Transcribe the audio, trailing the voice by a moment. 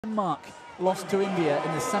Denmark lost to India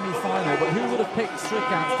in the semi-final, but who would have picked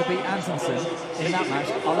Strickhouse to beat Antonsen in that match?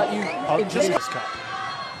 I'll let you introduce this cup.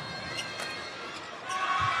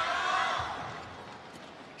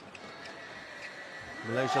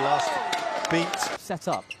 Malaysia last beat. Set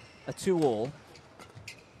up a 2-all,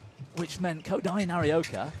 which meant Kodai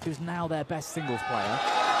Narioka, who's now their best singles player,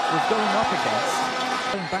 was going up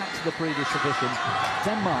against, going back to the previous tradition,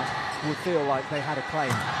 Denmark would feel like they had a claim.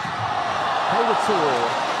 They were 2-all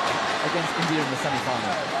against India in the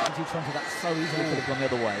semi-final. T20, that so easily could have gone the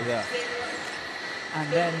other way. Yeah. And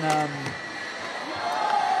then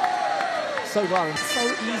so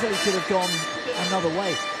easily could have gone another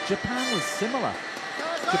way. Japan was similar.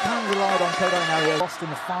 Japan relied on Kodai Narioka, lost in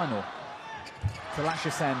the final to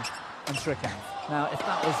Lakshya and Strickhouse. Now, if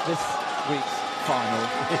that was this week's final,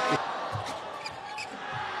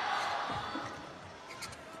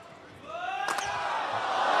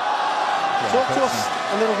 talk to us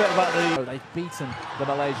a little bit about the... They've beaten the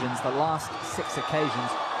Malaysians the last 6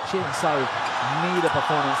 occasions. Ching So need a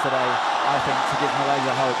performance today, I think, to give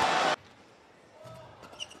Malaysia hope.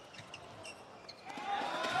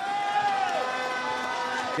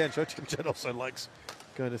 Again, Tim Chen also likes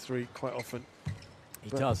going to 3 quite often. He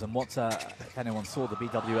does, and what, if anyone saw the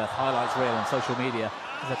BWF highlights reel on social media,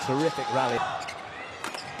 is a terrific rally.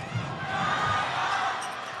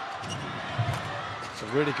 It's a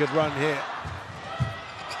really good run here.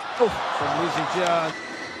 From Li Zijia.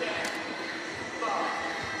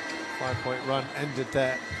 5-point run ended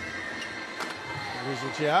there. Li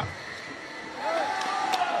Zijia.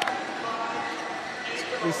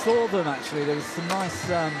 We saw them actually, there was some nice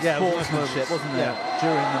sportsmanship, wasn't there,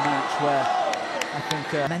 during the match, where I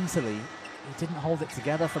think mentally he didn't hold it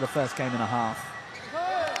together for the first game and a half.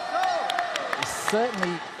 He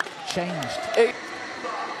certainly changed.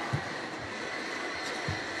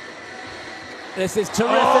 This is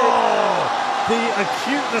terrific. Oh, the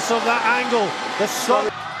acuteness of that angle. The shot.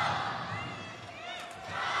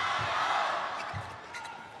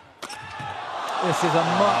 This is a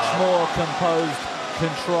much more composed,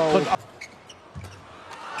 controlled.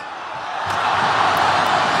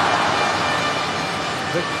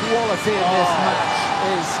 The quality in this match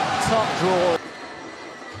is top draw.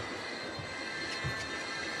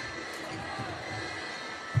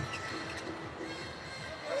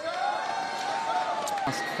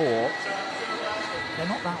 Four. They're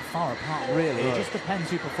not that far apart, really. It just depends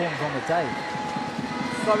who performs on the day.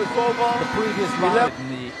 The previous round in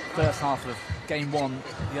the first half of game 1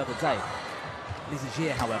 the other day. Li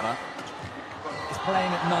Zijia, however, is playing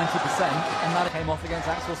at 90%, and that came off against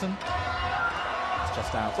Axelsen. It's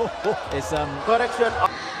just out. It's correction.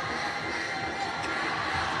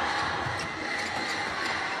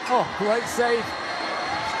 Oh, great save.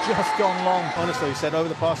 Just gone long. Honestly, he said over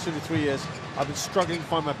the past 2 to 3 years, I've been struggling to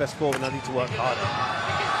find my best form and I need to work harder.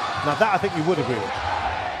 Now that I think you would agree with.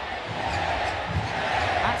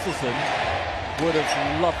 Axelsen would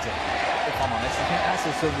have loved it, if I'm honest. I think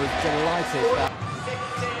Axelsen was delighted that...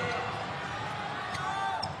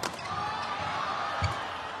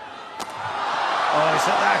 Oh, he's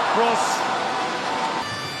at that cross.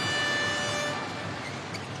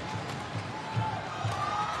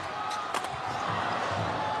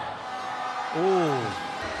 Oh.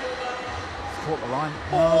 Caught the line.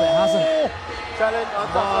 No, it hasn't. Challenge on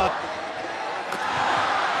top.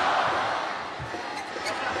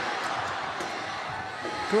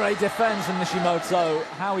 Great defense from Nishimoto.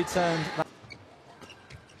 How he turned that.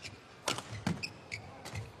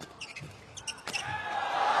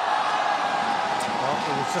 Well,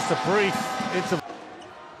 it was just a brief interval.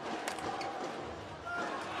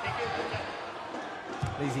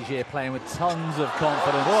 Li Zijia playing with tons of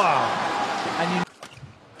confidence. Wow. And you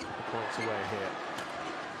points away here.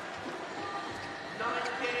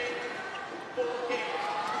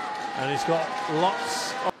 And he's got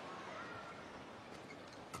lots of...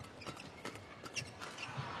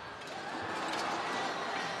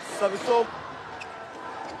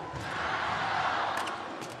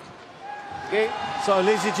 So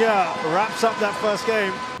Li Zijia wraps up that first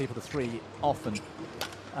game. People to 3 often.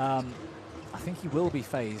 I think he will be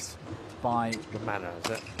phased by the manner,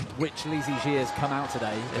 is it? Which Li Zijia has come out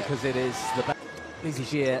today, because it is the best. Li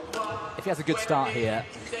Zijia, if he has a good start here,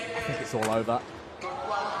 I think it's all over.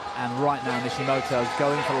 And right now Nishimoto is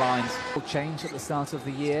going for lines. Will change at the start of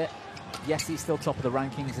the year. Yes, he's still top of the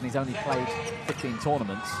rankings and he's only played 15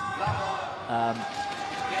 tournaments.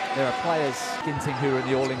 There are players, Ginting, who are in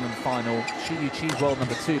the All England final. Chi Yuchi's world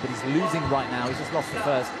number 2, but he's losing right now. He's just lost the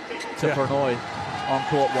first to Pranoy on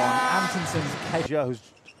court 1. Antonsen's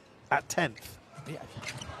who's at 10th. Yeah,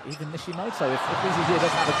 even Nishimoto, if Li Zijia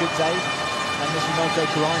doesn't have a good day, And Nishimoto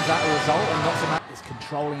grinds out a result and knocks him out. He's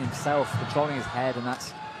controlling himself, controlling his head, and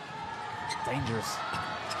that's dangerous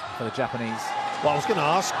for the Japanese. Well, I was going to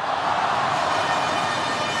ask.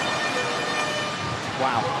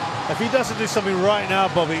 Wow. If he doesn't do something right now,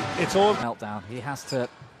 Bobby, it's all meltdown. He has to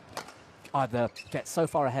either get so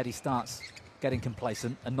far ahead he starts getting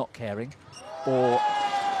complacent and not caring, or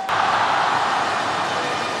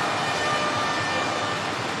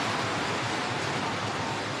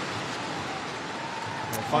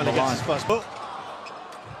finally gets his first book.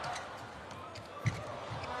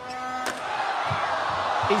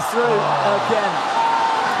 He's through again.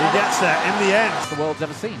 He gets there in the end. The world's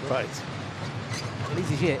ever seen. Right.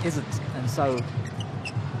 Easy here isn't, and so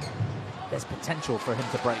there's potential for him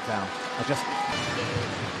to break down.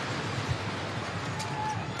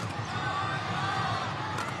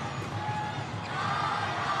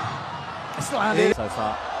 It's landed so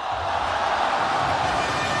far.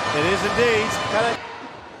 It is indeed. Got it.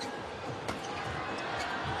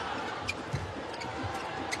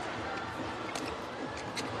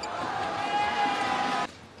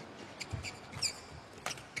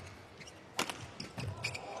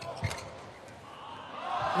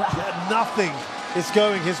 Nothing is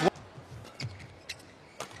going his way.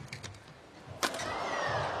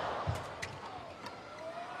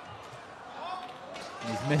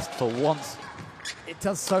 He's missed for once. It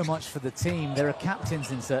does so much for the team. There are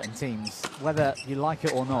captains in certain teams, whether you like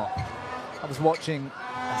it or not. I was watching,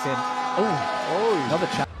 as in, oh, another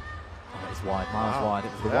chance. Oh, it's wide, miles wide.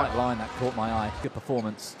 It was the white line that caught my eye. Good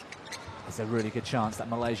performance. There's a really good chance that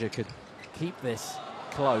Malaysia could keep this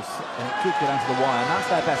close, and it could go down to the wire, and that's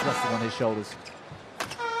their best resting on his shoulders.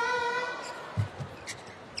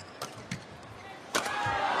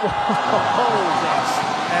 Oh, yes.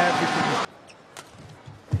 Everything.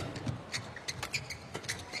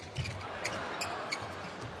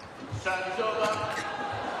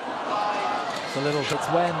 It's a little. It's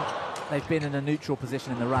when they've been in a neutral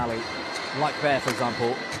position in the rally, like there, for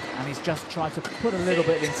example, and he's just tried to put a little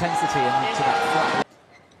bit of intensity into that flat.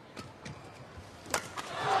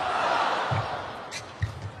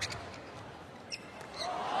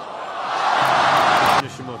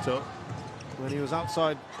 Nishimoto, when he was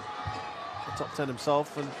outside the top 10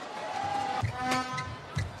 himself, and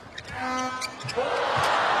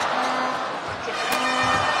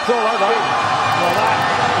it's all over.